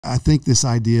I think this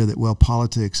idea that, well,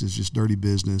 politics is just dirty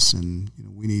business and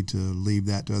we need to leave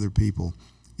that to other people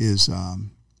is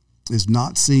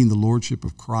not seeing the lordship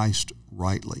of Christ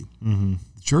rightly. Mm-hmm.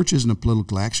 The church isn't a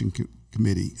political action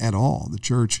committee at all. The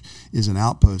church is an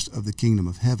outpost of the kingdom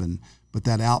of heaven, but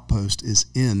that outpost is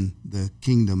in the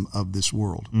kingdom of this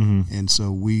world. Mm-hmm. And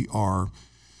so we are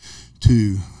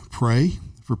to pray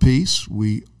for peace.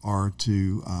 We are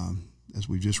to, as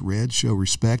we just read, show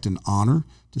respect and honor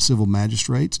to civil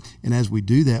magistrates. And as we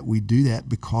do that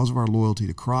because of our loyalty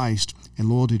to Christ. And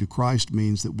loyalty to Christ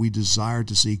means that we desire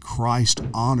to see Christ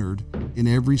honored in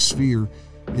every sphere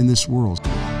in this world.